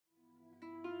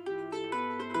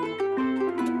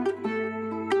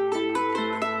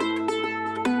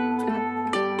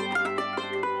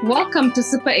Welcome to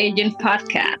Super Aging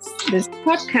Podcast. This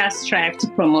podcast strives to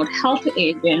promote healthy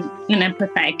aging and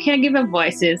amplify caregiver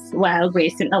voices while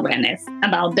raising awareness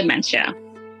about dementia.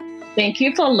 Thank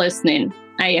you for listening.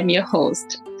 I am your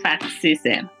host, Fat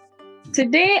Sise.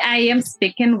 Today, I am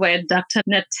speaking with Dr.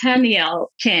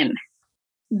 Nathaniel Chin.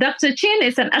 Dr. Chin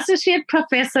is an associate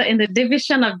professor in the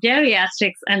Division of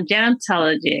Geriatrics and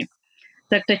Gerontology.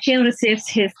 Dr. Chin receives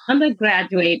his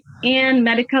undergraduate and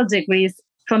medical degrees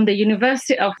from the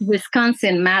University of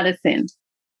Wisconsin-Madison.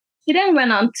 He then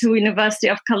went on to University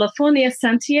of California,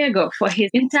 San Diego for his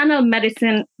internal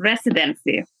medicine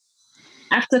residency.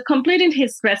 After completing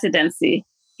his residency,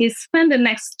 he spent the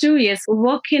next 2 years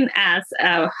working as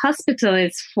a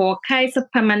hospitalist for Kaiser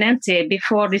Permanente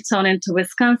before returning to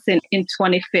Wisconsin in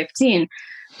 2015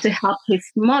 to help his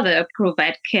mother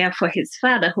provide care for his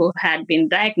father who had been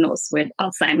diagnosed with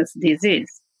Alzheimer's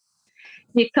disease.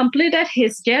 He completed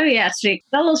his geriatric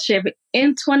fellowship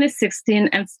in 2016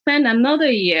 and spent another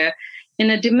year in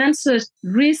a dementia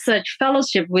research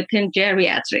fellowship within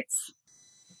geriatrics.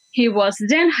 He was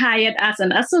then hired as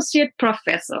an associate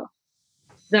professor.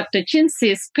 Dr. Chin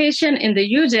sees patients in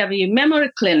the UW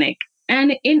Memory Clinic,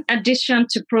 and in addition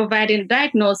to providing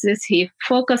diagnosis, he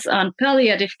focuses on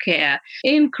palliative care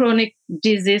in chronic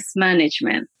disease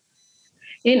management.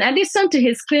 In addition to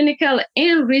his clinical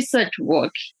and research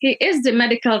work, he is the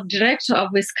medical director of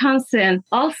Wisconsin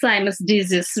Alzheimer's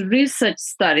Disease Research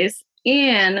Studies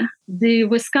and the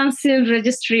Wisconsin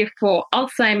Registry for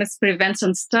Alzheimer's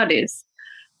Prevention Studies,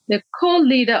 the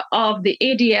co-leader of the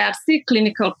ADRC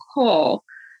Clinical Core,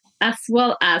 as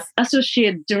well as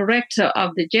associate director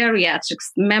of the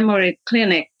Geriatrics Memory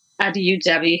Clinic at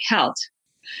UW Health.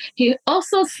 He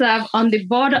also served on the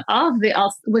board of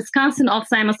the Wisconsin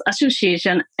Alzheimer's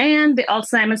Association and the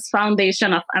Alzheimer's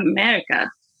Foundation of America.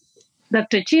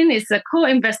 Dr. Chin is a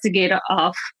co-investigator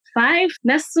of 5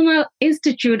 National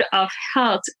Institute of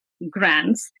Health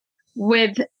grants,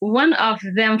 with one of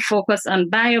them focused on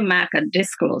biomarker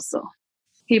disclosure.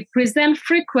 He presents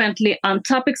frequently on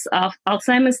topics of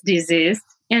Alzheimer's disease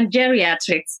and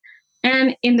geriatrics,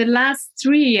 and in the last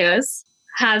 3 years,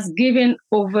 has given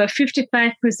over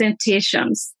 55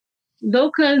 presentations,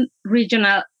 local,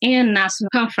 regional, and national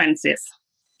conferences.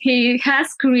 He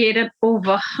has created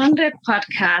over 100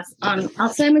 podcasts on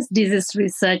Alzheimer's disease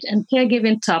research and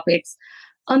caregiving topics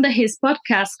under his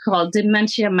podcast called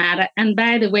Dementia Matter. And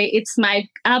by the way, it's my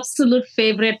absolute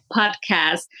favorite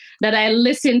podcast that I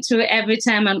listen to every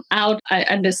time I'm out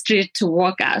on the street to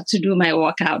work out, to do my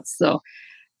workouts. So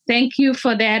thank you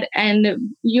for that.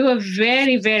 And you are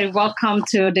very, very welcome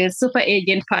to the Super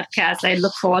Aging Podcast. I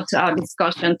look forward to our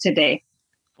discussion today.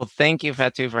 Well, thank you,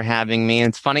 Fatu, for having me. And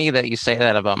it's funny that you say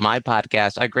that about my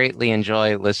podcast. I greatly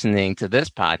enjoy listening to this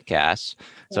podcast.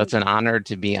 So it's an honor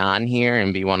to be on here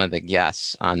and be one of the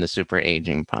guests on the Super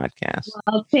Aging Podcast.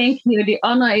 Well, thank you. The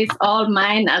honor is all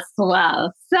mine as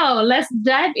well. So let's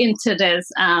dive into this.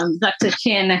 Dr.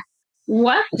 Chin,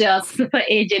 what does super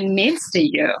aging means to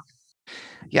you?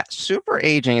 Yeah, super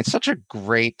aging, it's such a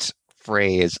great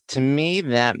phrase. To me,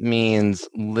 that means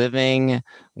living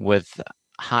with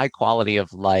high quality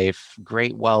of life,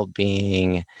 great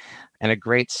well-being, and a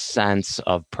great sense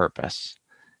of purpose.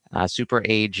 Super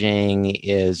aging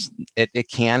it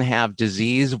can have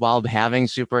disease while having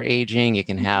super aging. It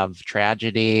can have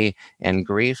tragedy and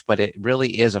grief, but it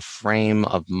really is a frame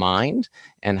of mind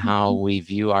and how we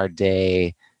view our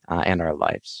day and our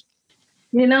lives.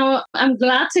 You know, I'm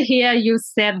glad to hear you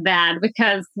said that,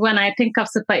 because when I think of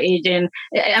super aging,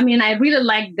 I really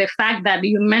like the fact that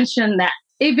you mentioned that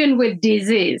even with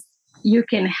disease, you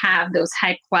can have those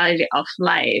high quality of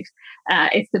life.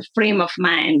 It's the frame of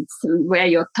mind where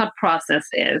your thought process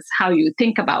is, how you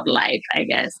think about life, I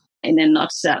guess, in a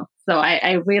nutshell. So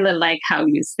I really like how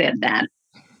you said that.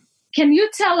 Can you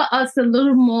tell us a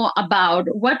little more about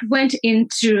what went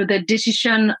into the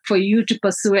decision for you to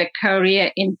pursue a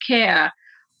career in care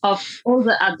of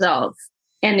older adults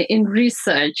and in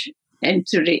research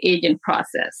into the aging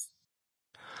process?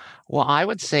 Well, I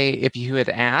would say if you had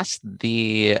asked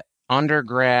the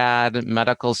undergrad,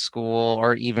 medical school,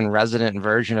 or even resident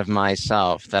version of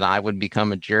myself that I would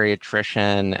become a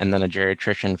geriatrician and then a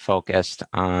geriatrician focused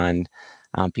on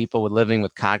people living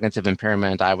with cognitive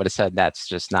impairment, I would have said that's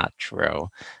just not true.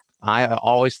 I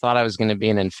always thought I was going to be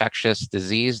an infectious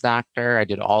disease doctor. I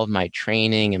did all of my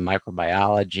training in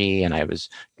microbiology, and I was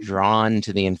drawn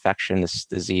to the infectious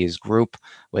disease group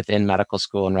within medical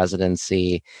school and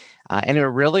residency. And it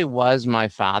really was my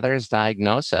father's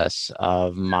diagnosis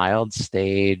of mild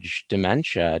stage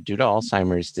dementia due to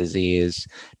Alzheimer's disease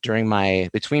between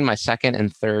my second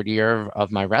and third year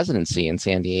of my residency in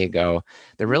San Diego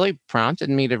that really prompted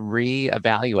me to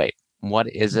reevaluate. What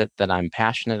is it that I'm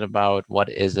passionate about? What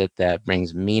is it that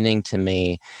brings meaning to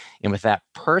me? And with that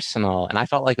and I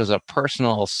felt like it was a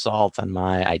personal assault on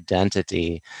my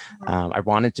identity. I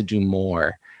wanted to do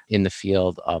more in the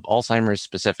field of Alzheimer's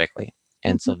specifically.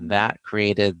 And so that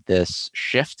created this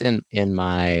shift in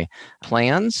my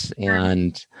plans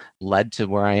and led to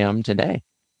where I am today.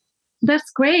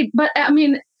 That's great. But I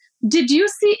mean, did you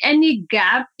see any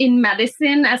gap in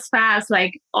medicine as far as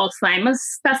like Alzheimer's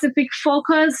specific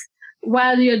focus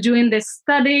while you're doing this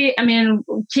study? I mean,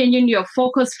 changing your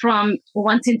focus from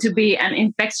wanting to be an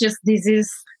infectious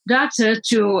disease doctor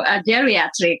to a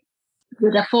geriatric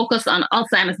with a focus on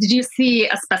Alzheimer's. Did you see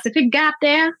a specific gap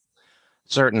there?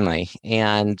 Certainly.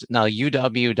 And now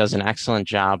UW does an excellent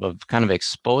job of kind of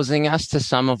exposing us to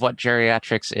some of what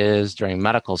geriatrics is during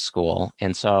medical school.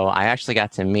 And so I actually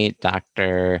got to meet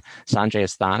Dr. Sanjay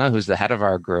Asthana, who's the head of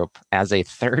our group, as a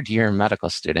third year medical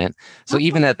student. So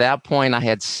even at that point, I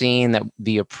had seen that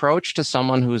the approach to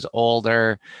someone who's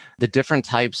older, the different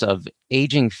types of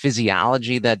aging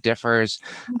physiology that differs.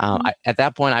 At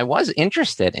that point, I was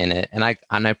interested in it. And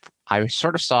I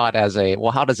sort of saw it as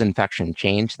how does infection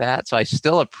change that? So I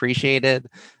still appreciated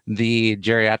the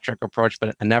geriatric approach,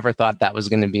 but I never thought that was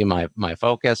going to be my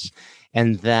focus.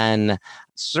 And then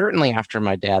certainly after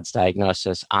my dad's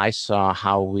diagnosis, I saw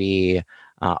how we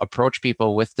approach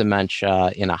people with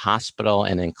dementia in a hospital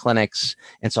and in clinics.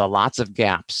 And so lots of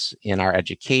gaps in our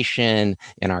education,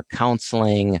 in our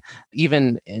counseling,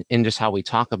 even in just how we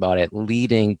talk about it,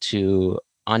 leading to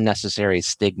unnecessary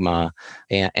stigma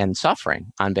and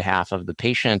suffering on behalf of the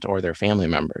patient or their family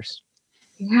members.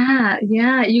 Yeah.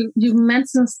 You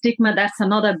mentioned stigma. That's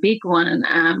another big one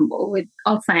with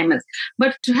Alzheimer's.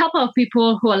 But to help our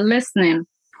people who are listening,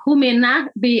 who may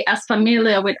not be as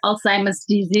familiar with Alzheimer's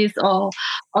disease or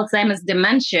Alzheimer's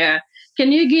dementia,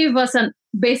 can you give us a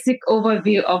basic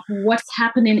overview of what's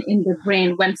happening in the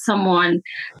brain when someone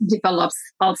develops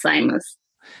Alzheimer's?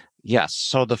 Yes.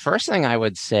 So the first thing I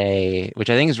would say, which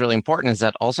I think is really important, is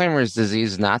that Alzheimer's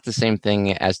disease is not the same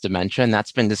thing as dementia. And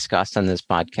that's been discussed on this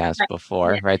podcast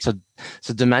before, right? So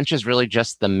dementia is really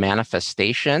just the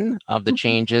manifestation of the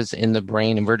changes in the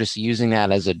brain. And we're just using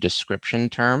that as a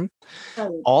description term.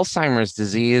 Alzheimer's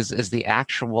disease is the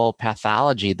actual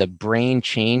pathology, the brain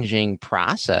changing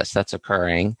process that's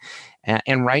occurring.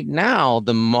 And right now,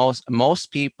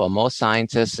 most people, most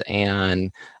scientists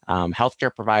and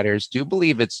healthcare providers do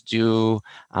believe it's due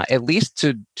at least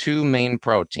to two main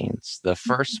proteins. The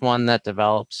first one that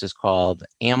develops is called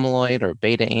amyloid or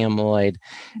beta amyloid.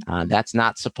 That's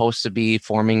not supposed to be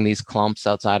forming these clumps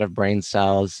outside of brain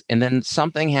cells. And then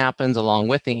something happens along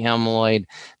with the amyloid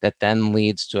that then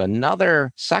leads to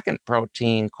another second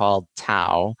protein called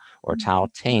tau or tau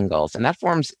tangles. And that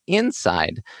forms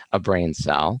inside a brain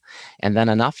cell. And then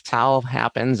enough tau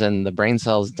happens and the brain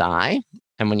cells die.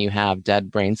 And when you have dead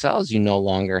brain cells, you no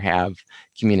longer have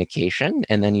communication,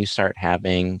 and then you start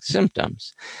having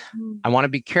symptoms. I want to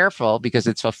be careful because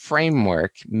it's a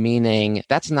framework, meaning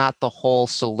that's not the whole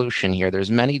solution here.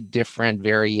 There's many different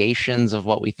variations of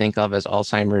what we think of as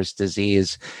Alzheimer's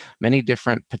disease, many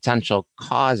different potential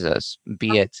causes,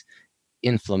 be it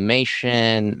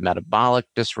inflammation, metabolic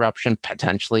disruption,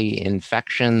 potentially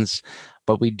infections.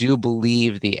 But we do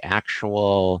believe the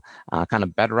actual kind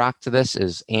of bedrock to this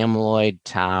is amyloid,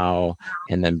 tau,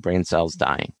 and then brain cells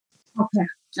dying. Okay.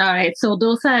 All right. So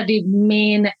those are the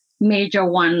main major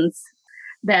ones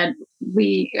that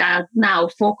we are now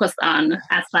focused on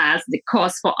as far as the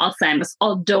cause for Alzheimer's,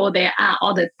 although there are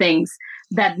other things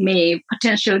that may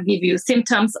potentially give you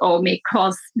symptoms or may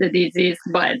cause the disease,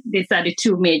 but these are the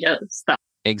two major stuff.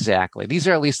 Exactly. These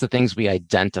are at least the things we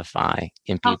identify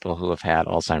in people who have had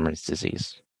Alzheimer's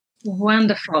disease.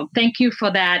 Wonderful. Thank you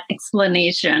for that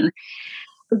explanation.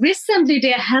 Recently,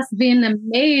 there has been a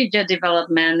major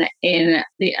development in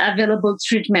the available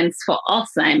treatments for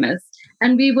Alzheimer's,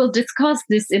 and we will discuss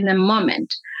this in a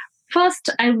moment. First,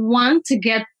 I want to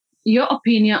get your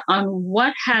opinion on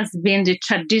what has been the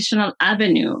traditional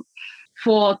avenue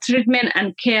for treatment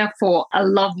and care for a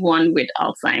loved one with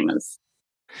Alzheimer's.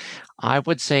 I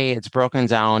would say it's broken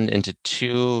down into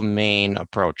two main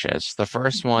approaches. The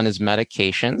first one is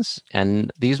medications,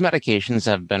 and these medications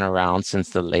have been around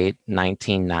since the late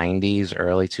 1990s,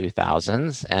 early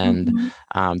 2000s, and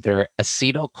Mm-hmm. they're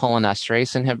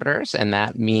acetylcholinesterase inhibitors, and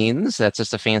that means that's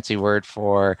just a fancy word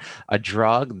for a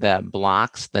drug that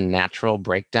blocks the natural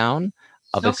breakdown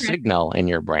of a Okay. signal in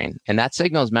your brain. And that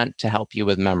signal is meant to help you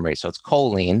with memory. So it's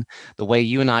choline, the way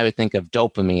you and I would think of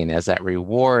dopamine as that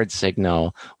reward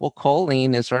signal. Well,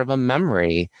 choline is sort of a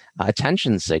memory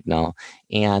attention signal,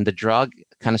 and the drug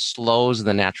kind of slows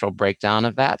the natural breakdown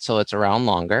of that, so it's around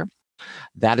longer.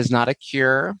 That is not a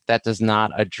cure. That does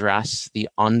not address the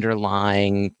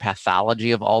underlying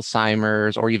pathology of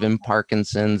Alzheimer's or even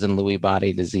Parkinson's and Lewy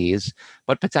body disease,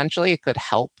 but potentially it could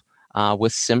help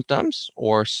with symptoms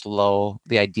or slow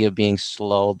the idea of being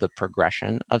slow the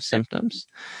progression of symptoms.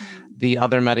 The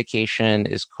other medication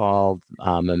is called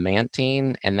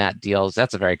memantine, and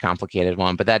that's a very complicated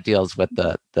one, but that deals with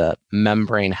the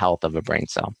membrane health of a brain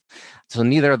cell. So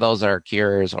neither of those are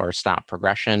cures or stop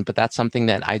progression, but that's something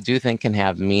that I do think can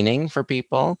have meaning for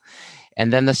people.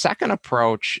 And then the second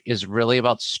approach is really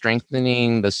about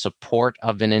strengthening the support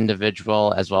of an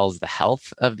individual as well as the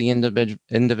health of the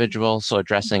individual. So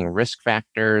addressing risk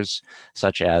factors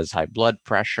such as high blood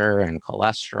pressure and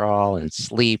cholesterol and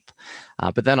sleep,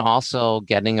 but then also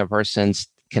getting a person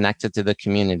connected to the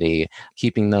community,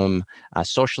 keeping them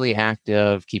socially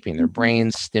active, keeping their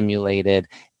brains stimulated,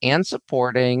 and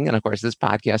supporting, and of course, this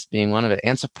podcast being one of it,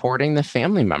 and supporting the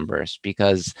family members,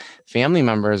 because family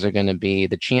members are going to be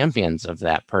the champions of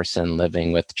that person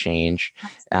living with change.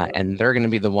 And they're going to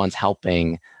be the ones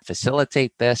helping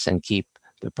facilitate this and keep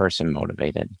the person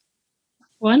motivated.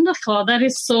 Wonderful. That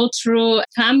is so true.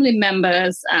 Family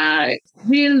members are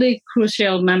really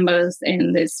crucial members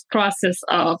in this process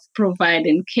of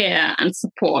providing care and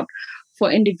support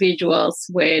for individuals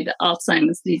with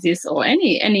Alzheimer's disease or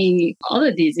any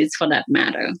other disease for that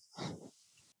matter.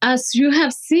 As you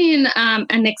have seen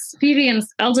and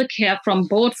experienced elder care from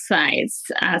both sides,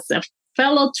 as a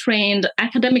fellow trained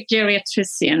academic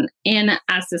geriatrician and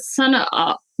as a son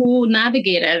who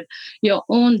navigated your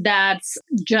own dad's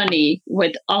journey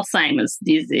with Alzheimer's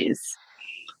disease,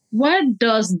 what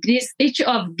does each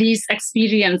of these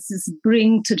experiences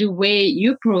bring to the way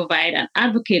you provide and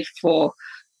advocate for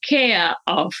care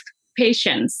of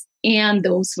patients and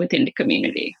those within the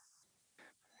community?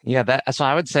 Yeah, so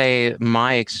I would say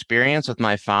my experience with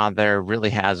my father really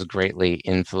has greatly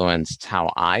influenced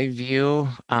how I view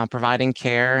providing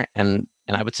care. And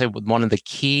I would say one of the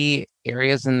key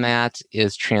areas in that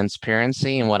is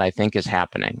transparency and what I think is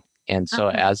happening. And so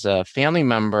Uh-huh. as a family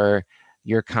member,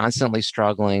 you're constantly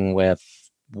struggling with,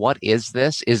 what is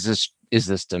this? Is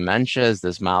this dementia? Is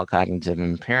this mild cognitive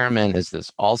impairment? Is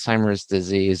this Alzheimer's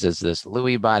disease? Is this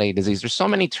Lewy body disease? There's so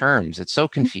many terms. It's so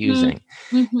confusing.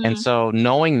 And Mm-hmm. so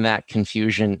knowing that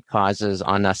confusion causes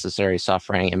unnecessary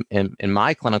suffering. In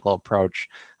my clinical approach,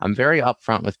 I'm very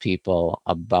upfront with people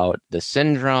about the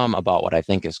syndrome, about what I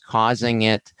think is causing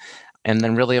it, and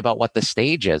then really about what the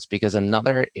stage is, because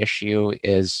another issue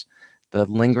is the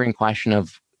lingering question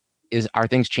of, are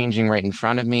things changing right in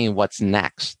front of me? What's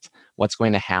next? What's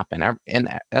going to happen?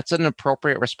 And that's an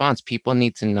appropriate response. People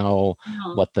need to know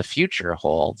what the future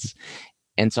holds.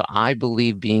 And so I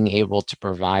believe being able to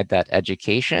provide that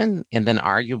education and then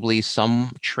arguably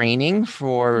some training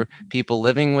for people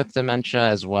living with dementia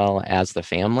as well as the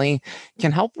family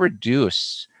can help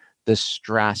reduce the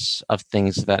stress of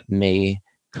things that may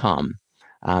come,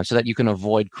 so that you can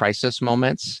avoid crisis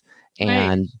moments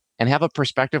Right. and have a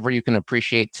perspective where you can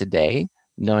appreciate today,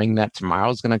 knowing that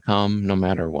tomorrow is going to come no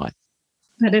matter what.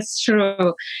 That is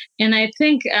true. And I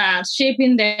think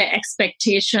shaping their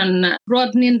expectation,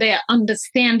 broadening their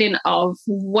understanding of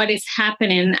what is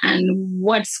happening and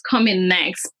what's coming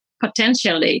next,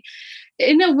 potentially.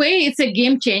 In a way, it's a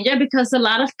game changer because a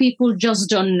lot of people just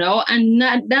don't know. And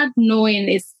that knowing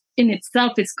is in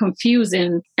itself is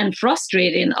confusing and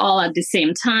frustrating all at the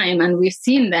same time. And we've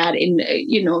seen that in,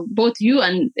 both you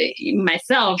and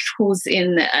myself, who's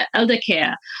in elder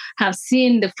care, have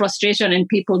seen the frustration in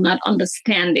people not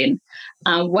understanding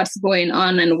what's going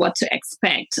on and what to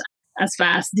expect as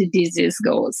far as the disease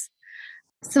goes.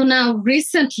 So now,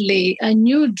 recently, a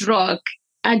new drug,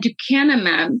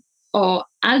 aducanumab or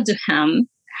Aduham,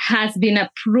 has been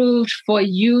approved for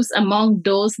use among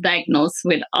those diagnosed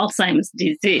with Alzheimer's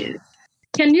disease.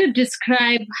 Can you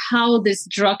describe how this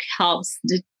drug helps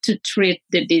to treat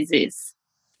the disease?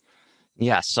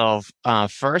 Yeah, so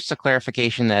first, a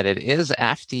clarification that it is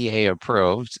FDA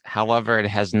approved. However, it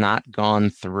has not gone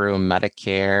through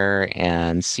Medicare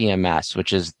and CMS,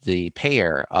 which is the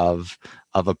payer of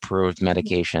of approved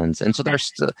medications. And so there's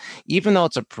still, even though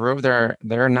it's approved, there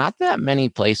are not that many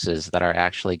places that are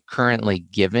actually currently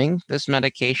giving this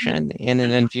medication in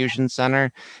an infusion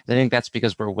center. I think that's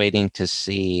because we're waiting to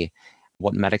see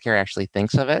what Medicare actually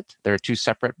thinks of it. There are two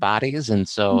separate bodies, and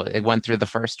so it went through the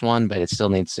first one, but it still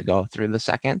needs to go through the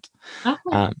second.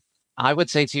 Okay. I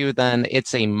would say to you then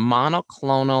it's a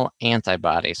monoclonal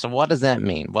antibody. So what does that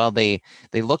mean? Well, they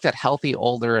looked at healthy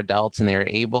older adults and they were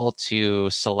able to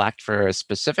select for a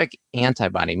specific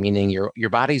antibody, meaning your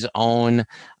body's own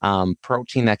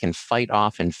protein that can fight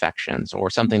off infections or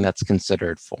something that's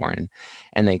considered foreign.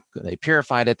 And they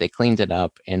purified it, they cleaned it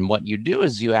up. And what you do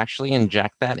is you actually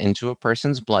inject that into a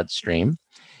person's bloodstream.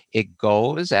 It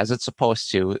goes as it's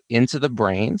supposed to into the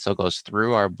brain. So it goes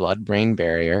through our blood-brain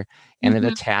barrier and it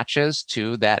attaches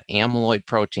to that amyloid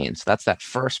protein. So that's that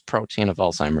first protein of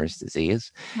Alzheimer's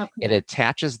disease. Okay. It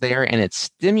attaches there and it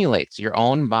stimulates your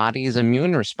own body's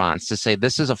immune response to say,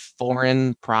 this is a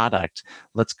foreign product.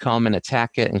 Let's come and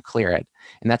attack it and clear it.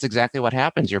 And that's exactly what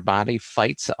happens. Your body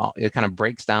fights, it kind of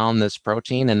breaks down this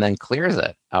protein and then clears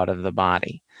it out of the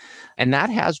body. And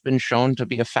that has been shown to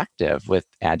be effective with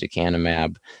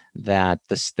aducanumab, that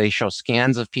they show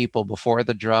scans of people before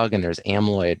the drug and there's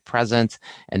amyloid present,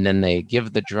 and then they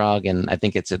give the drug, and I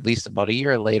think it's at least about a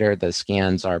year later, the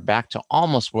scans are back to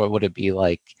almost what would it be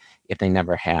like if they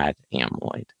never had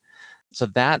amyloid. So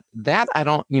that I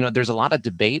don't, there's a lot of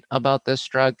debate about this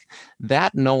drug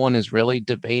that no one is really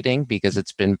debating because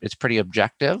it's pretty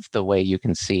objective. The way you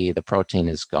can see the protein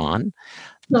is gone.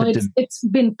 So it's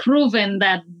been proven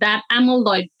that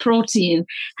amyloid protein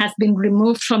has been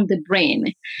removed from the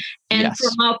brain. And yes.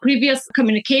 From our previous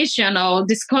communication or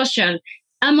discussion,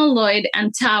 amyloid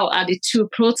and tau are the two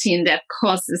proteins that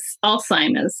causes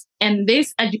Alzheimer's. And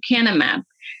this aducanumab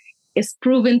is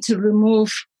proven to remove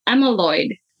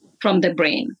amyloid from the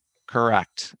brain.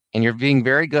 Correct. And you're being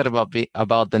very good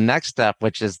about the next step,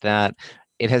 which is that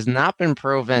it has not been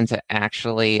proven to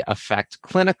actually affect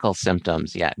clinical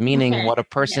symptoms yet, meaning what a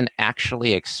person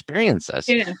actually experiences.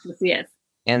 Yes.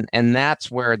 And that's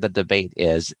where the debate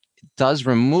is. Does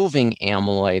removing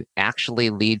amyloid actually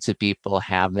lead to people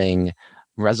having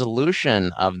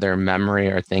resolution of their memory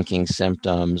or thinking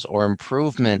symptoms or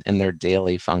improvement in their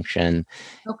daily function?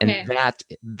 Okay. And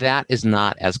that is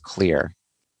not as clear.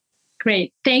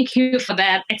 Great. Thank you for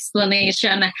that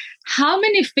explanation. How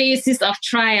many phases of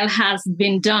trial has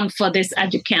been done for this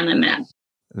aducanumab?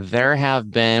 There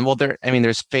have been,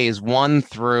 there's phase 1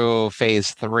 through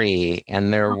phase 3,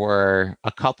 and there were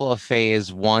a couple of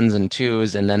phase 1s and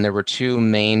 2s, and then there were 2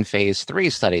 main phase 3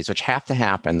 studies, which have to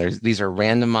happen. These are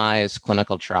randomized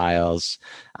clinical trials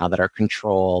that are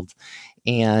controlled,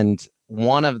 and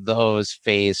one of those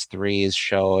phase 3s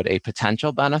showed a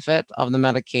potential benefit of the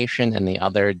medication and the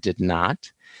other did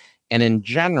not. And in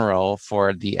general,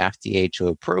 for the FDA to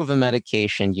approve a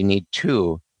medication, you need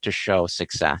 2 to show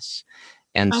success.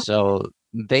 And so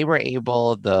they were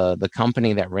able, the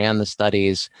company that ran the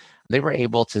studies, they were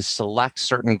able to select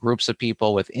certain groups of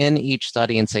people within each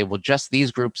study and say, well, just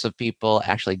these groups of people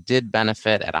actually did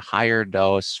benefit at a higher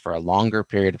dose for a longer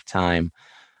period of time.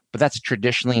 But that's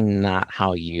traditionally not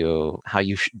how you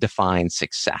define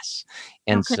success.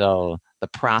 And so the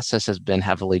process has been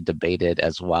heavily debated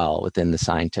as well within the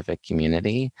scientific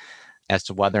community as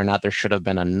to whether or not there should have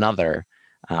been another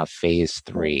phase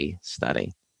 3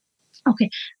 study. Okay,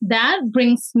 that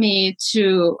brings me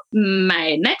to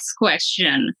my next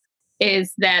question,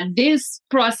 is that this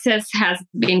process has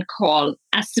been called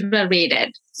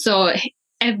accelerated. So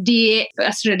FDA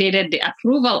accelerated the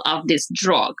approval of this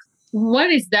drug.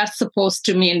 What is that supposed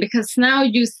to mean? Because now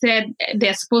you said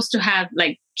they're supposed to have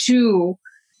like 2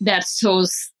 that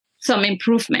shows some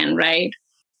improvement, right?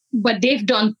 But they've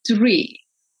done 3.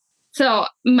 So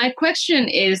my question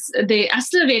is, the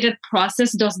accelerated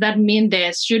process, does that mean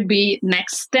there should be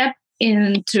next step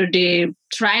into the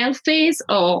trial phase,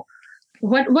 or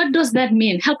what does that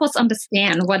mean? Help us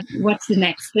understand what's the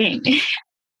next thing.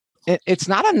 It's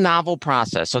not a novel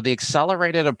process. So the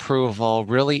accelerated approval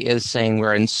really is saying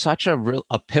we're in such a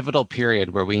pivotal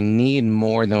period where we need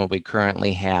more than what we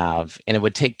currently have. And it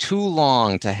would take too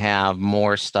long to have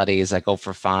more studies that go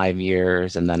for 5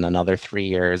 years and then another 3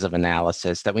 years of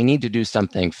analysis, that we need to do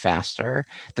something faster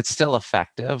that's still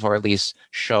effective, or at least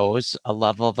shows a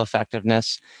level of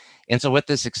effectiveness. And so with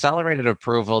this accelerated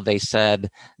approval, they said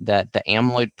that the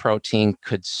amyloid protein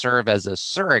could serve as a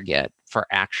surrogate for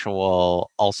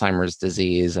actual Alzheimer's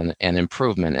disease and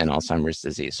improvement in Alzheimer's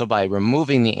disease. So by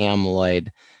removing the amyloid,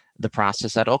 the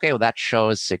process said, okay, well, that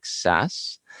shows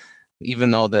success.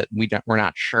 Even though that we're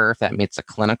not sure if that meets a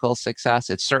clinical success,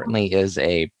 it certainly is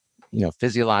a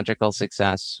physiological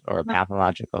success or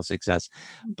pathological success.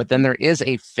 But then there is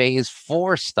a phase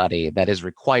 4 study that is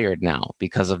required now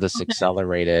because of this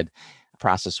accelerated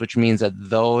process, which means that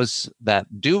those that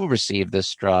do receive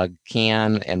this drug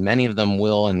can, and many of them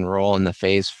will, enroll in the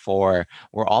phase 4,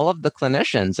 where all of the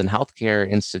clinicians and healthcare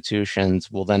institutions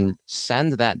will then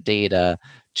send that data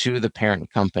to the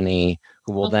parent company,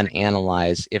 who will then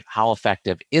analyze how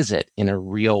effective is it in a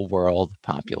real world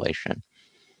population.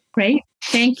 Great.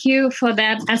 Thank you for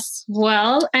that as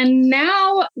well. And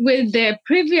now, with the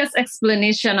previous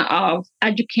explanation of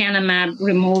aducanumab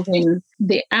removing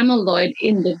the amyloid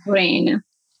in the brain,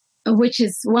 which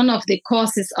is one of the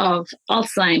causes of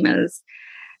Alzheimer's,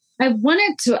 I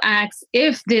wanted to ask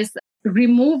if this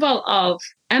removal of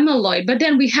amyloid, but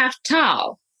then we have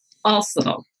tau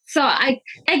also. So I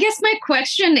guess my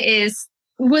question is,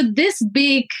 would this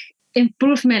big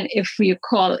improvement, if we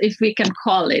can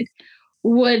call it,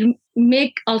 would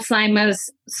make Alzheimer's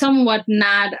somewhat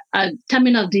not a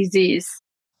terminal disease,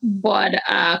 but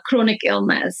a chronic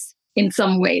illness in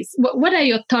some ways? What are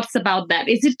your thoughts about that?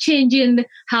 Is it changing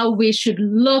how we should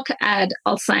look at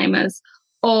Alzheimer's,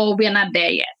 or we're not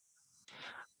there yet?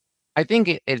 I think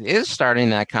it is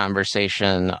starting that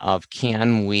conversation of,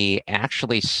 can we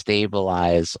actually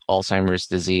stabilize Alzheimer's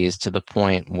disease to the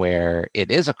point where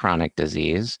it is a chronic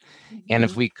disease? And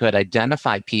if we could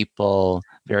identify people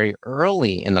very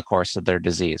early in the course of their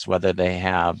disease, whether they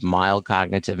have mild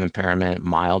cognitive impairment,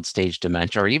 mild stage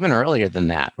dementia, or even earlier than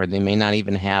that, where they may not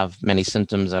even have many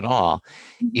symptoms at all,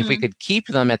 if we could keep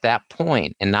them at that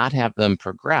point and not have them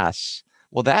progress,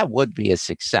 well, that would be a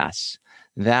success.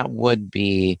 That would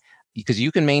be, because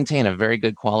you can maintain a very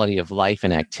good quality of life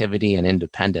and activity and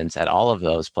independence at all of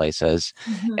those places.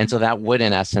 And so that would,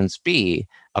 in essence, be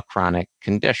a chronic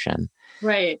condition.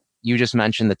 Right. You just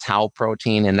mentioned the tau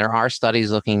protein, and there are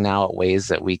studies looking now at ways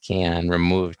that we can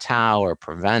remove tau or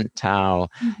prevent tau.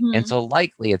 And so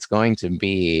likely it's going to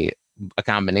be a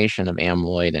combination of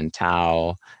amyloid and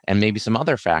tau and maybe some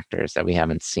other factors that we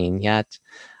haven't seen yet.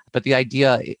 But that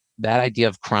idea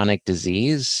of chronic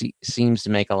disease seems to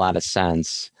make a lot of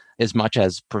sense, as much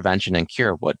as prevention and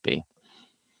cure would be.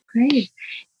 Great.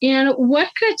 And what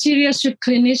criteria should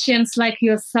clinicians like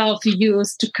yourself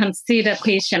use to consider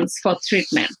patients for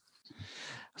treatment?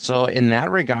 So in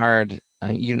that regard,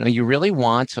 you really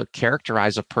want to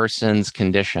characterize a person's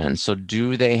condition. So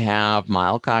do they have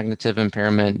mild cognitive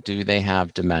impairment? Do they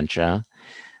have dementia?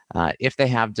 If they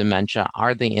have dementia,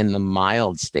 are they in the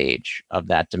mild stage of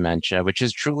that dementia, which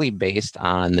is truly based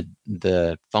on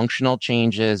the functional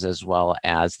changes as well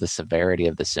as the severity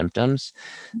of the symptoms?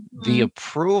 The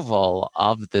approval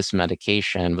of this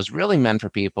medication was really meant for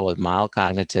people with mild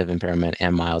cognitive impairment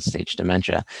and mild stage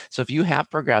dementia. So if you have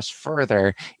progressed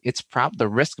further, the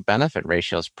risk-benefit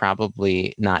ratio is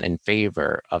probably not in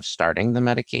favor of starting the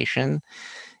medication.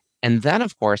 And then,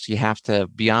 of course, you have to,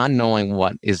 beyond knowing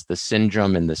what is the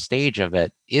syndrome and the stage of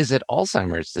it, is it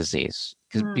Alzheimer's disease?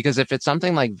 Because if it's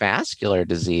something like vascular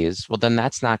disease, well, then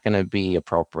that's not going to be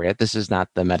appropriate. This is not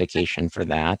the medication for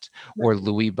that, or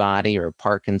Lewy body or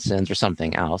Parkinson's or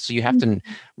something else. So you have to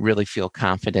really feel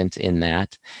confident in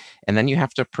that. And then you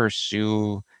have to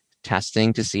pursue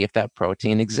testing to see if that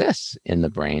protein exists in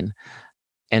the brain.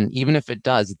 And even if it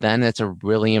does, then it's a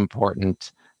really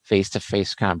important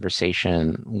face-to-face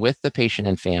conversation with the patient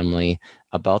and family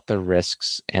about the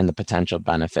risks and the potential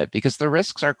benefit, because the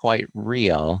risks are quite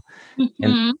real.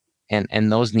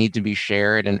 And those need to be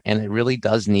shared, and it really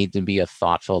does need to be a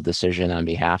thoughtful decision on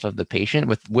behalf of the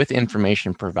patient with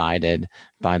information provided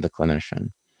by the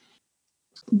clinician.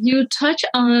 You touch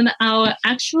on our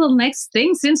actual next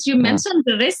thing. Since you mentioned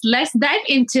the risk, let's dive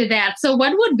into that. So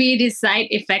what would be the side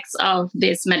effects of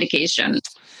this medication?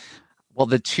 Well,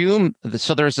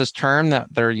 so there's this term that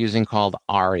they're using called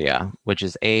ARIA, which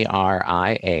is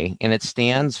ARIA, and it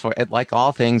stands for, like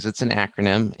all things, it's an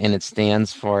acronym, and it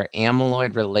stands for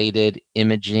amyloid-related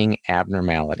imaging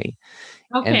abnormality.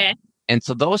 Okay. And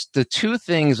so the two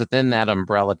things within that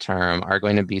umbrella term are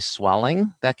going to be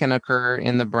swelling that can occur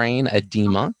in the brain,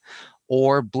 edema,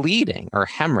 or bleeding or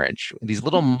hemorrhage, these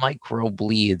little micro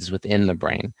bleeds within the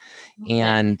brain.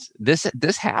 And this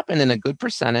happened in a good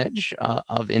percentage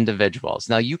of individuals.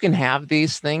 Now, you can have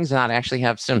these things and not actually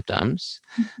have symptoms,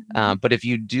 but if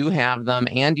you do have them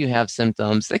and you have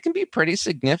symptoms, they can be pretty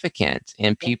significant.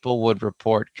 And people would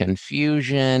report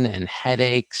confusion and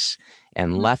headaches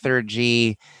and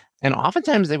lethargy. And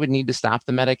oftentimes they would need to stop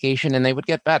the medication and they would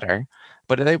get better,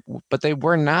 but they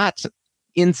were not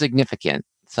insignificant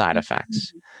side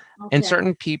effects. And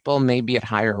certain people may be at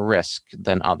higher risk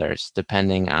than others,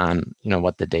 depending on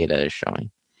what the data is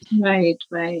showing. Right.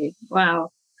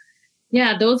 Wow.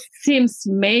 Yeah, those seems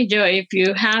major if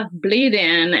you have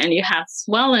bleeding and you have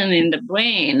swelling in the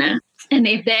brain. And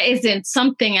if there isn't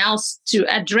something else to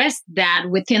address that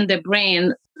within the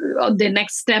brain, the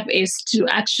next step is to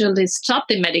actually stop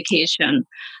the medication.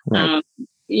 Right. Um,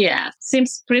 yeah,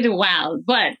 seems pretty wild.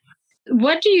 But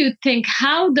what do you think?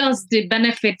 How does the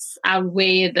benefits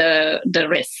outweigh the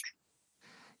risk?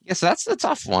 Yes, that's the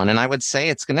tough one. And I would say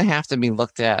it's going to have to be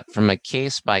looked at from a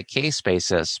case by case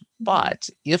basis. But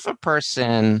if a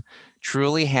person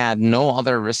truly had no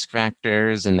other risk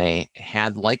factors and they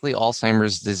had likely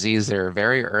Alzheimer's disease, they were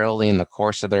very early in the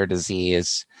course of their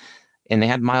disease, and they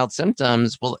had mild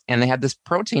symptoms, well, and they had this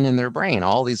protein in their brain,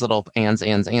 all these little ands.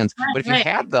 But if you Right.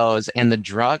 had those and the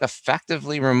drug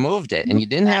effectively removed it and you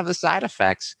didn't have the side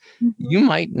effects, you Mhm.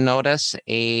 might notice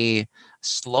a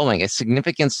slowing, a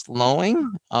significant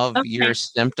slowing of your Okay.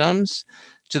 symptoms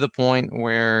to the point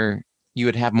where you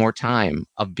would have more time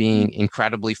of being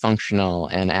incredibly functional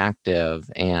and active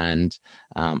and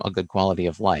a good quality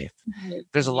of life. Right,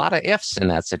 There's a right. lot of ifs in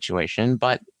that situation,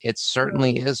 but it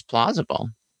certainly is plausible.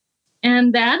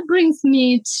 And that brings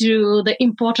me to the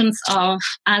importance of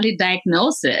early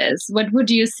diagnosis. What would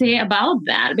you say about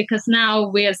that? Because now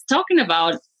we're talking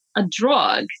about a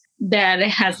drug that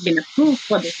has been approved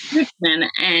for the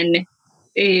treatment, and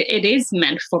it is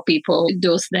meant for people,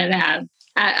 those that have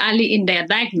early in their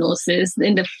diagnosis,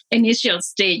 in the initial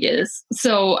stages.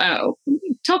 So,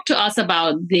 talk to us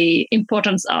about the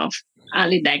importance of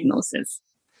early diagnosis.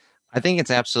 I think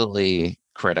it's absolutely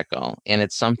critical, and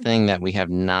it's something that we have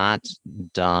not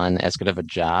done as good of a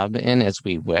job in as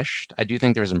we wished. I do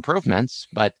think there's improvements,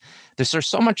 but there's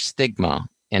so much stigma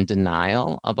and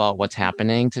denial about what's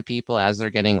happening to people as they're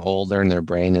getting older and their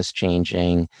brain is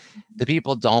changing. The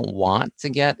people don't want to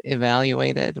get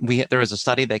evaluated. There was a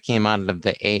study that came out of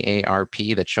the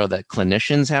AARP that showed that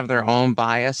clinicians have their own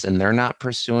bias and they're not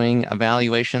pursuing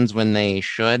evaluations when they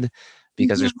should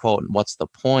because Mhm. there's, quote, what's the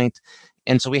point?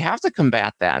 And so we have to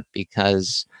combat that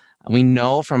because we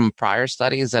know from prior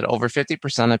studies that over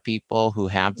 50% of people who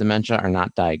have dementia are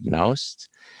not diagnosed.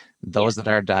 Yeah. Those that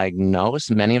are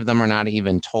diagnosed, many of them are not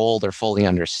even told or fully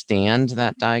understand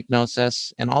that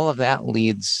diagnosis. And all of that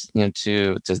leads,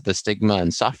 to the stigma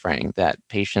and suffering that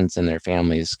patients and their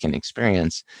families can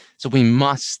experience. So we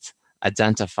must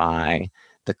identify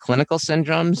the clinical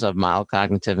syndromes of mild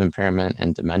cognitive impairment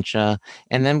and dementia.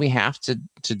 And then we have to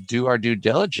do our due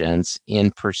diligence in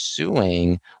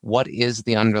pursuing what is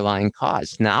the underlying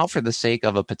cause. Now, for the sake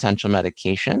of a potential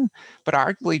medication, but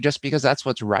arguably just because that's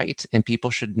what's right and people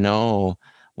should know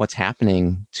what's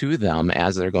happening to them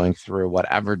as they're going through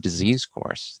whatever disease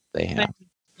course they Right, have.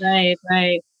 right,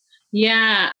 right.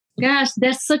 Yeah. Gosh,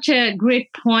 that's such a great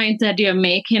point that you're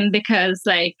making because,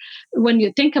 like, when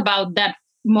you think about that,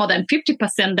 more than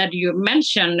 50% that you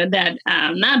mentioned that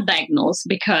are not diagnosed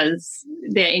because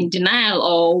they're in denial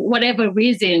or whatever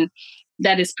reason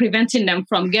that is preventing them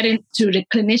from getting to the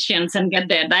clinicians and get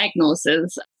their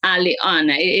diagnosis early on.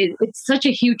 It's such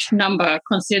a huge number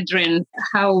considering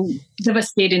how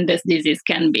devastating this disease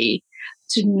can be,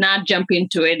 to not jump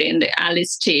into it in the early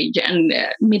stage and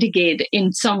mitigate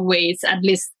in some ways, at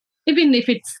least, even if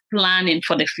it's planning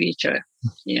for the future,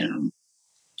 you know.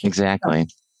 So, Exactly.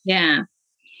 yeah.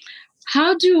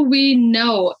 How do we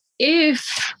know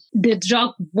if the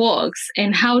drug works,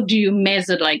 and how do you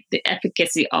measure like the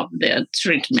efficacy of the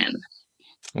treatment?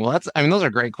 Well, those are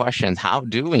great questions. How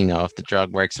do we know if the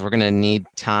drug works? We're going to need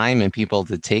time and people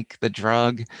to take the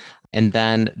drug. And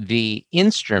then the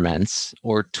instruments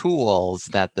or tools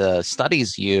that the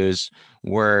studies use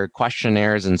were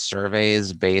questionnaires and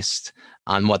surveys based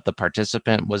on what the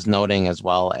participant was noting, as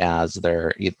well as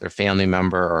their either family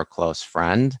member or a close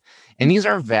friend. And these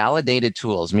are validated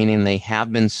tools, meaning they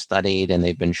have been studied and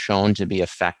they've been shown to be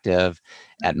effective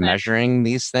at Okay. measuring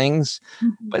these things.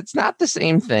 Mhm. But it's not the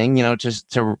same thing, just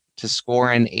to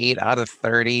score an 8 out of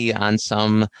 30 on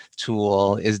some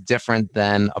tool is different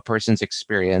than a person's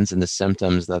experience and the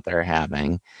symptoms that they're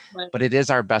having. Right. But it is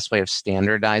our best way of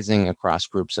standardizing across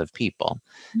groups of people.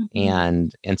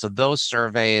 Mhm. And so those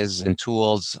surveys and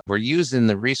tools were used in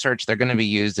the research. They're going to be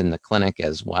used in the clinic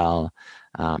as well.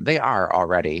 They are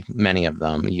already, many of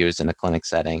them, used in a clinic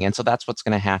setting. And so that's what's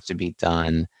going to have to be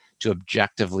done to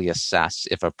objectively assess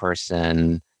if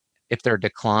their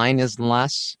decline is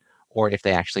less or if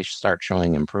they actually start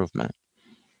showing improvement.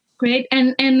 Great.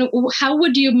 And how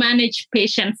would you manage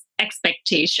patients'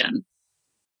 expectation?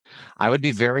 I would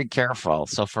be very careful.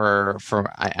 So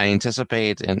I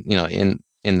anticipate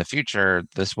in the future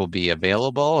this will be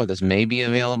available or this may be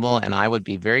available, and I would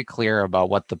be very clear about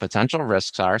what the potential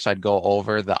risks are. So I'd go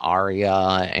over the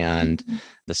ARIA and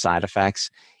the side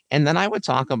effects. And then I would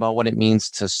talk about what it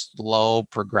means to slow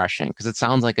progression, because it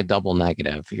sounds like a double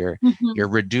negative. You're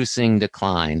reducing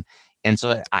decline. And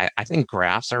so I think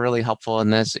graphs are really helpful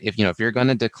in this. If you're going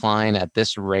to decline at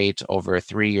this rate over a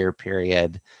 3-year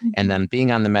period, and then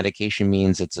being on the medication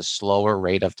means it's a slower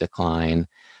rate of decline,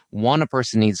 a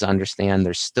person needs to understand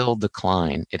there's still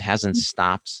decline. It hasn't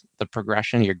stopped the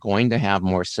progression. You're going to have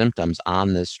more symptoms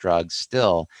on this drug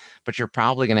still, but you're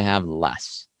probably going to have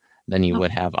less than you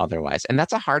would have otherwise. And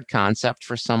that's a hard concept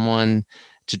for someone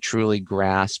to truly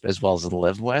grasp as well as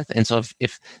live with. And so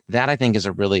if that, I think, is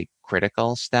a really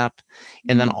critical step.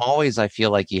 And then always I feel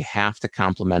like you have to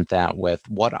complement that with,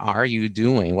 what are you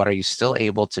doing? What are you still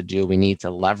able to do? We need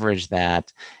to leverage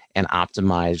that and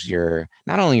optimize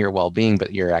not only your well-being,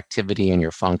 but your activity and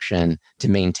your function to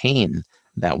maintain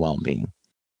that well-being.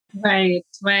 Right,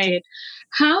 right.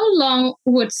 How long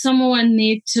would someone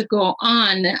need to go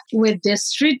on with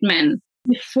this treatment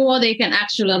before they can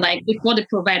actually, before the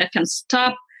provider can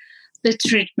stop the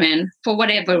treatment for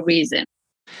whatever reason?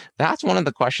 That's one of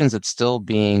the questions that's still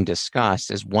being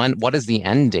discussed, is what is the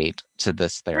end date to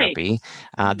this therapy?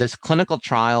 This clinical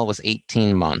trial was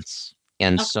 18 months.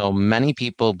 And so many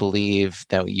people believe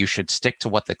that you should stick to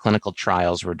what the clinical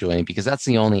trials were doing, because that's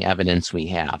the only evidence we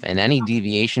have. And any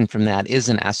deviation from that is,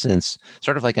 in essence,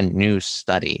 sort of like a new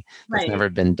study that's never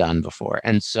been done before.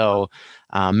 And so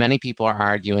many people are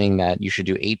arguing that you should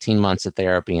do 18 months of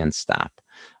therapy and stop.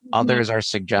 Others are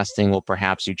suggesting, well,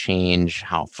 perhaps you change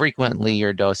how frequently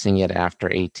you're dosing it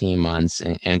after 18 months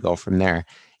and go from there.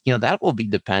 That will be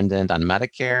dependent on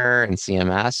Medicare and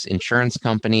CMS, insurance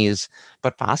companies,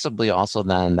 but possibly also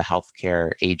then the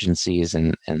healthcare agencies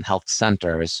and health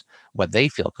centers, what they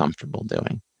feel comfortable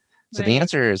doing. So the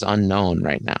answer is unknown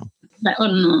right now.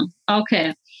 Unknown.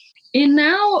 Okay. And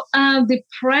now the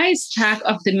price tag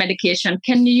of the medication.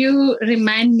 Can you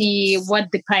remind me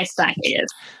what the price tag is?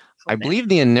 I believe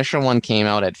the initial one came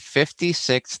out at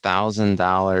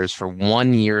 $56,000 for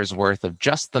 1 year's worth of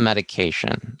just the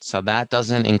medication. So that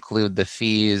doesn't include the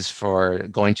fees for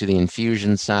going to the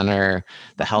infusion center,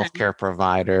 the healthcare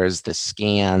providers, the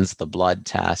scans, the blood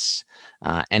tests,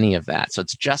 any of that. So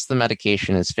it's just the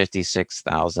medication is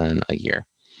 $56,000 a year.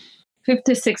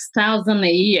 $56,000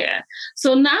 a year.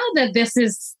 So now that this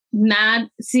is not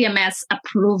CMS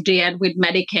approved yet with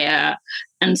Medicare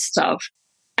and stuff,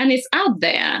 and it's out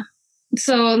there.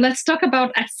 So let's talk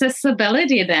about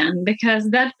accessibility then, because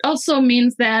that also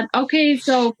means that, okay,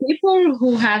 so people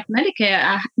who have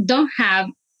Medicare don't have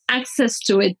access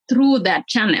to it through that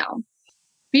channel.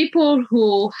 People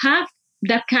who have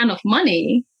that kind of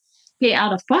money, pay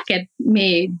out of pocket,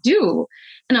 may do.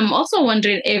 And I'm also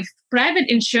wondering if private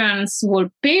insurance will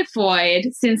pay for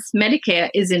it, since Medicare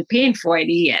isn't paying for it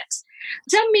yet.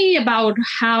 Tell me about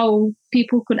how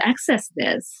people could access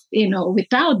this,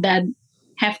 without that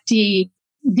hefty,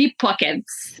 deep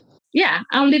pockets. Yeah,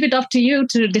 I'll leave it up to you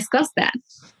to discuss that.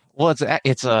 Well,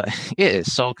 it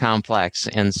is so complex.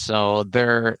 And so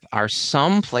there are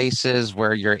some places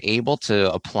where you're able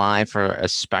to apply for a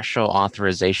special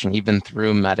authorization, even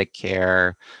through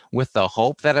Medicare, with the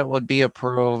hope that it would be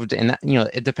approved. And,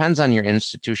 it depends on your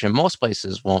institution. Most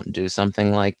places won't do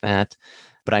something like that.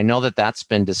 But I know that that's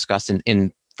been discussed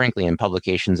frankly, in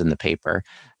publications in the paper.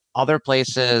 Other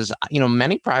places,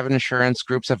 many private insurance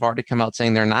groups have already come out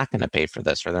saying they're not going to pay for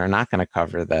this, or they're not going to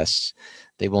cover this.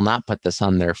 They will not put this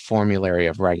on their formulary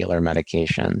of regular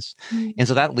medications. And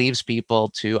so that leaves people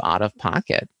to out of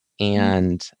pocket.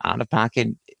 And out of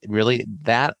pocket, really,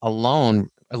 that alone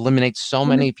eliminates so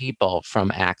many people from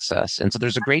access. And so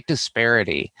there's a great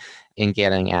disparity in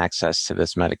getting access to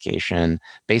this medication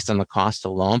based on the cost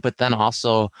alone, but then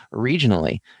also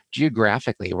regionally,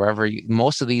 geographically,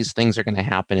 most of these things are going to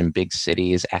happen in big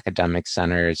cities, academic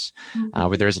centers,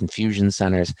 where there's infusion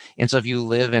centers. And so if you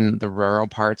live in the rural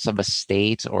parts of a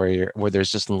state, or where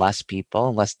there's just less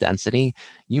people, less density,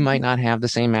 you might not have the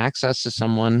same access to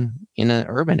someone in an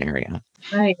urban area.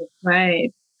 Right,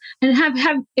 right.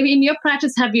 And in your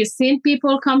practice, have you seen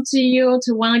people come to you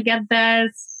to want to get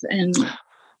this? And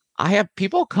I have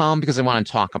people come because they want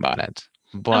to talk about it.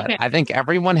 But I think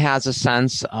everyone has a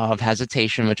sense of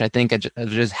hesitation, which I think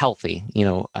is healthy,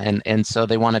 and so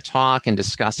they want to talk and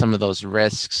discuss some of those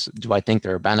risks. Do I think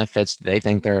there are benefits? Do they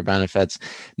think there are benefits?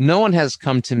 No one has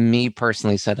come to me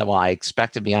personally said, well, I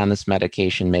expect to be on this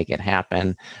medication, make it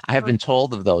happen. I have been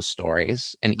told of those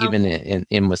stories, and even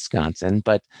in Wisconsin,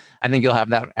 but I think you'll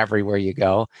have that everywhere you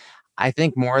go. I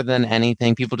think more than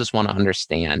anything, people just want to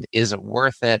understand, is it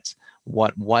worth it?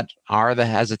 What are the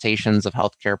hesitations of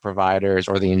healthcare providers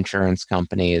or the insurance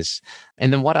companies?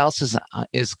 And then what else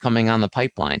is coming on the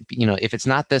pipeline? If it's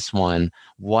not this one,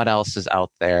 what else is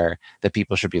out there that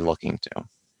people should be looking to?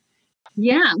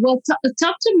 Yeah. Well,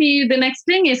 talk to me. The next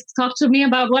thing is talk to me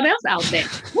about what else out there.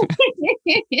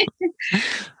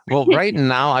 Well, right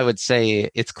now, I would say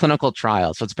it's clinical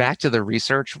trials. So it's back to the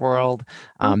research world.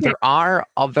 Okay. There are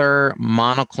other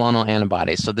monoclonal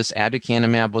antibodies. So this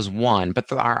aducanumab was one, but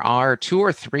there are two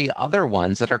or three other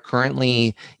ones that are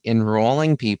currently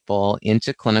enrolling people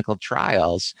into clinical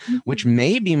trials, which Mhm.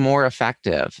 may be more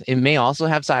effective. It may also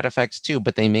have side effects too,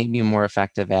 but they may be more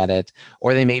effective at it,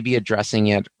 or they may be addressing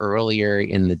it earlier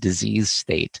in the disease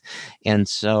state. And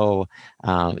so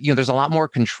there's a lot more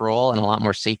control and a lot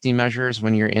more safety measures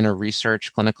when you're in a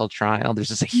research clinical trial. There's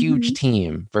just a huge Mhm.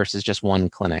 team versus just one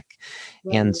clinic.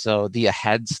 And Right. so the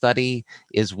AHEAD study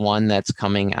is one that's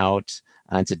coming out.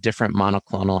 It's a different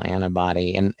monoclonal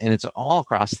antibody, and it's all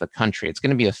across the country. It's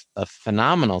going to be a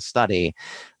phenomenal study.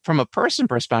 From a person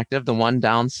perspective, the one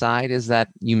downside is that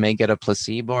you may get a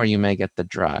placebo or you may get the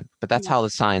drug, but that's Yeah. how the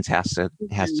science has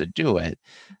to do it.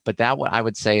 But that what I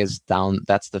would say is down.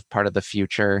 That's the part of the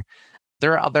future.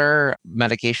 There are other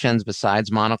medications besides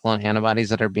monoclonal antibodies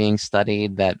that are being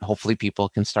studied that hopefully people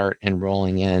can start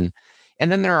enrolling in.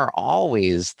 And then there are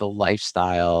always the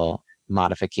lifestyle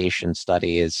modification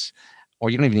studies, or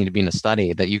you don't even need to be in a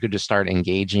study that you could just start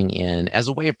engaging in as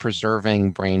a way of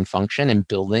preserving brain function and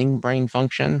building brain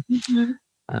function. Mhm.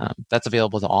 That's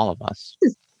available to all of us.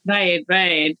 Right.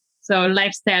 Right. So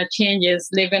lifestyle changes,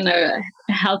 living a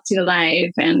healthy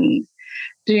life, and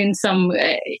doing some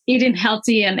eating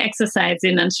healthy and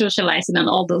exercising and socializing and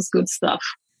all those good stuff.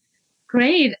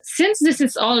 Great. Since this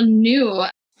is all new,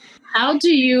 how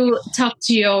do you talk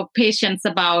to your patients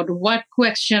about what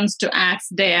questions to ask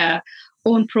their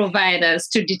own providers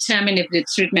to determine if the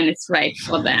treatment is right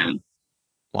for them?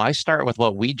 Well, I start with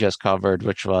what we just covered,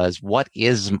 which was what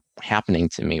is happening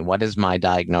to me? What is my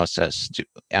diagnosis?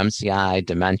 MCI,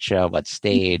 dementia, what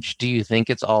stage? Do you think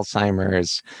it's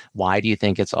Alzheimer's? Why do you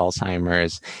think it's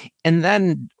Alzheimer's? And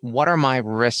then what are my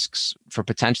risks for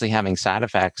potentially having side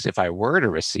effects if I were to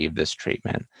receive this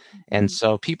treatment? And Mhm.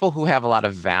 so people who have a lot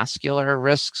of vascular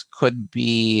risks could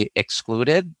be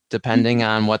excluded depending Mhm.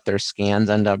 on what their scans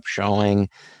end up showing.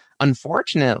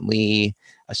 Unfortunately,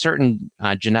 a certain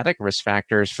genetic risk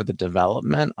factors for the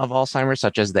development of Alzheimer's,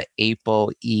 such as the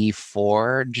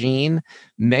ApoE4 gene,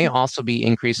 may also be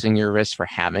increasing your risk for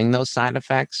having those side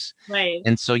effects. Right.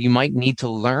 And so you might need to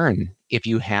learn if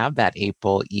you have that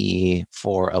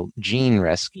ApoE4 gene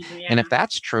risk. And Yeah. if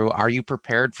that's true, are you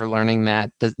prepared for learning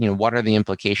that? What are the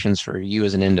implications for you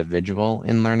as an individual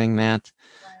in learning that?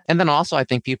 And then also, I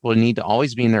think people need to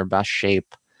always be in their best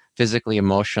shape physically,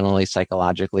 emotionally,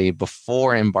 psychologically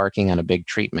before embarking on a big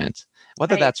treatment,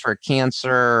 whether Right. that's for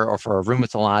cancer or for a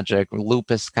rheumatologic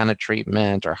lupus kind of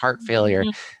treatment or heart failure.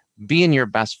 Mhm. Be in your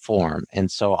best form.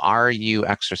 And so, are you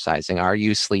exercising? Are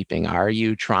you sleeping? Are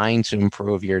you trying to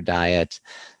improve your diet?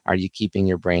 Are you keeping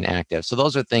your brain active? So,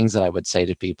 those are things that I would say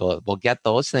to people. We'll get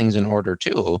those things in order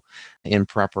too in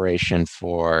preparation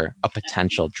for a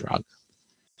potential drug.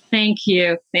 Thank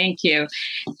you. Thank you.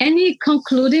 Any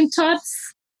concluding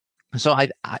thoughts? So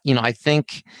I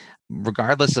think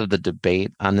regardless of the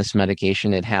debate on this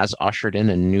medication, it has ushered in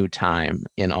a new time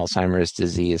in Alzheimer's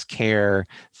disease care,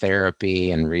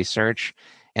 therapy, and research.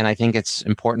 And I think it's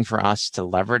important for us to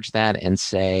leverage that and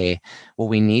say, well,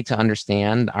 we need to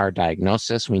understand our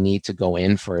diagnosis. We need to go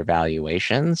in for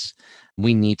evaluations.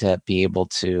 We need to be able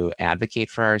to advocate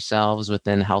for ourselves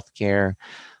within healthcare.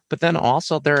 But then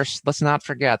also let's not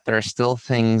forget, there are still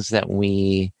things that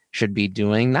we should be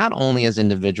doing, not only as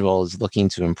individuals looking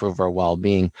to improve our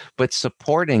well-being, but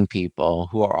supporting people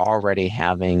who are already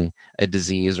having a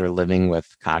disease or living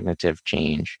with cognitive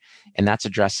change. And that's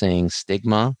addressing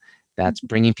stigma. That's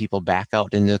bringing people back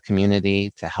out into the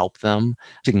community to help them,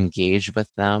 to engage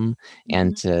with them,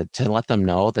 and Mhm. to let them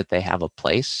know that they have a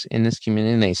place in this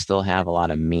community and they still have a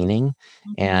lot of meaning.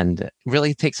 Mhm. And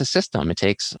really, it takes a system, it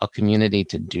takes a community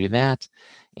to do that.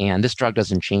 And this drug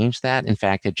doesn't change that. In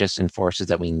fact, it just enforces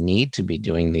that we need to be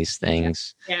doing these Yeah.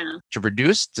 things Yeah. to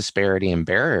reduce disparity and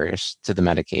barriers to the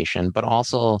medication, but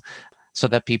also so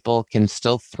that people can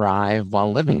still thrive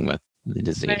while living with the Right.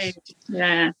 disease.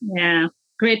 Yeah. Yeah.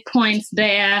 Great points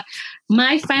there.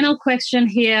 My final question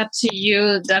here to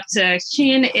you, Dr.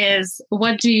 Chin, is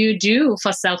what do you do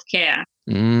for self care?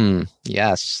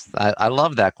 Yes, I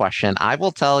love that question. I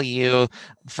will tell you,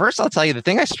 first, I'll tell you the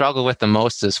thing I struggle with the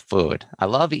most is food. I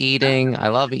love eating. I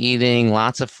love eating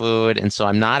lots of food. And so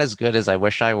I'm not as good as I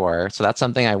wish I were. So that's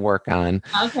something I work on.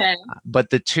 Okay. But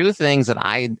the two things that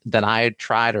I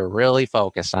try to really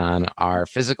focus on are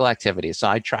physical activity. So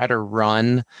I try to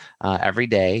run every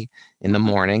day in the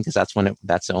morning because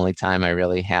that's the only time I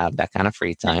really have that kind of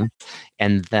free time,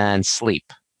 and then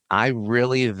sleep. I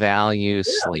really value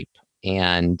sleep.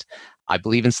 And I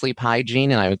believe in sleep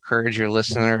hygiene, and I encourage your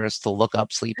listeners to look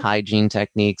up sleep hygiene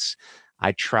techniques.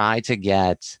 I try to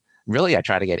get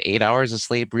 8 hours of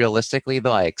sleep. Realistically,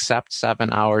 though, I accept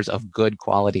 7 hours of good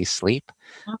quality sleep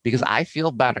because I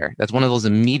feel better. That's one of those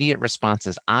immediate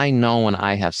responses. I know when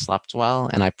I have slept well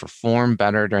and I perform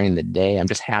better during the day. I'm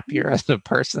just happier as a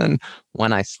person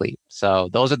when I sleep. So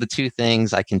those are the two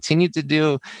things I continue to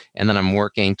do. And then I'm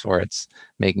working towards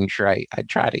making sure I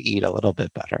try to eat a little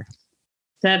bit better.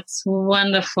 That's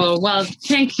wonderful. Well,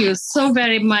 thank you so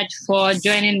very much for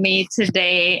joining me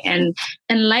today and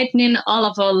enlightening all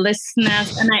of our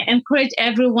listeners. And I encourage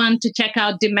everyone to check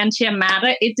out Dementia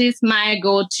Matter. It is my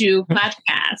go-to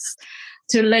podcast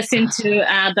to listen to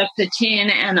Dr.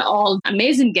 Chin and all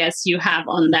amazing guests you have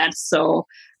on that. So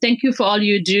thank you for all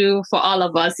you do for all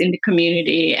of us in the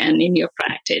community and in your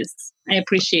practice. I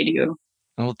appreciate you.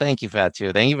 Well, thank you,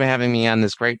 Fatu. Thank you for having me on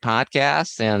this great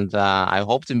podcast. And I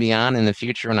hope to be on in the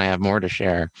future when I have more to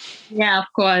share. Yeah, of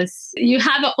course. You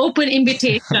have an open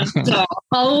invitation. So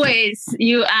always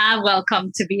you are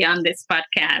welcome to be on this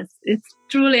podcast. It's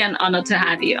truly an honor to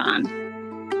have you on.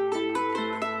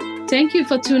 Thank you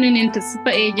for tuning into Super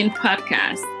Agent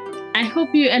Podcast. I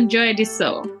hope you enjoyed this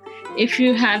show. If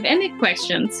you have any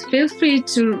questions, feel free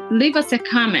to leave us a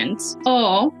comment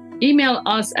or email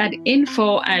us at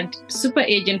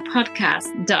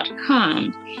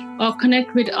info@superagentpodcast.com or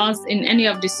connect with us in any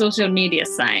of the social media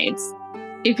sites.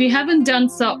 If you haven't done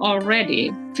so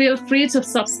already, feel free to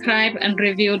subscribe and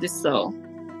review the show.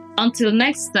 Until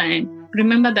next time,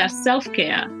 remember that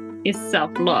self-care is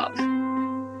self-love.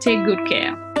 Take good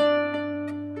care.